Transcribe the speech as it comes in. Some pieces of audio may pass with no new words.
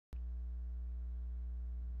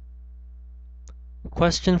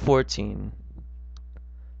Question 14.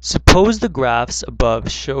 Suppose the graphs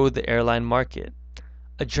above show the airline market.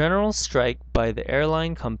 A general strike by the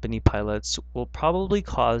airline company pilots will probably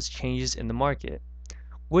cause changes in the market.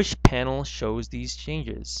 Which panel shows these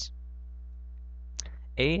changes?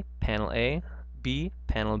 A. Panel A, B.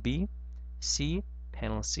 Panel B, C.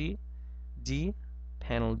 Panel C, D.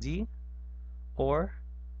 Panel D, or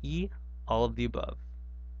E. All of the above.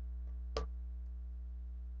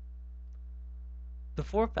 The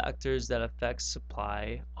four factors that affect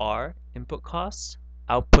supply are input costs,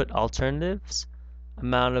 output alternatives,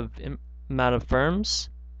 amount of firms,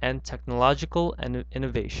 and technological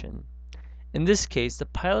innovation. In this case, the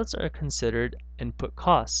pilots are considered input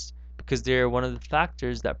costs because they are one of the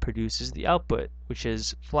factors that produces the output, which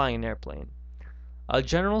is flying an airplane. A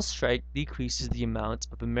general strike decreases the amount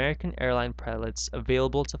of American airline pilots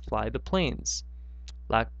available to fly the planes.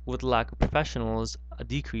 With lack of professionals, a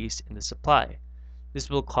decrease in the supply. This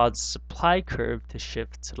will cause the supply curve to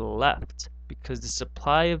shift to the left because the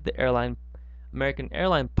supply of the American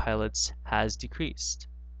airline pilots has decreased.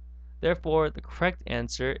 Therefore, the correct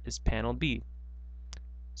answer is panel B.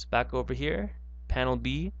 So back over here, panel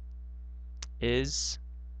B is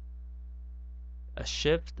a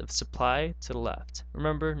shift of supply to the left.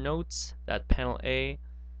 Remember, note that panel A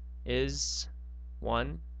is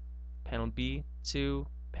 1, panel B 2,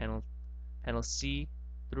 panel C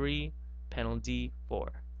 3, panel D 4.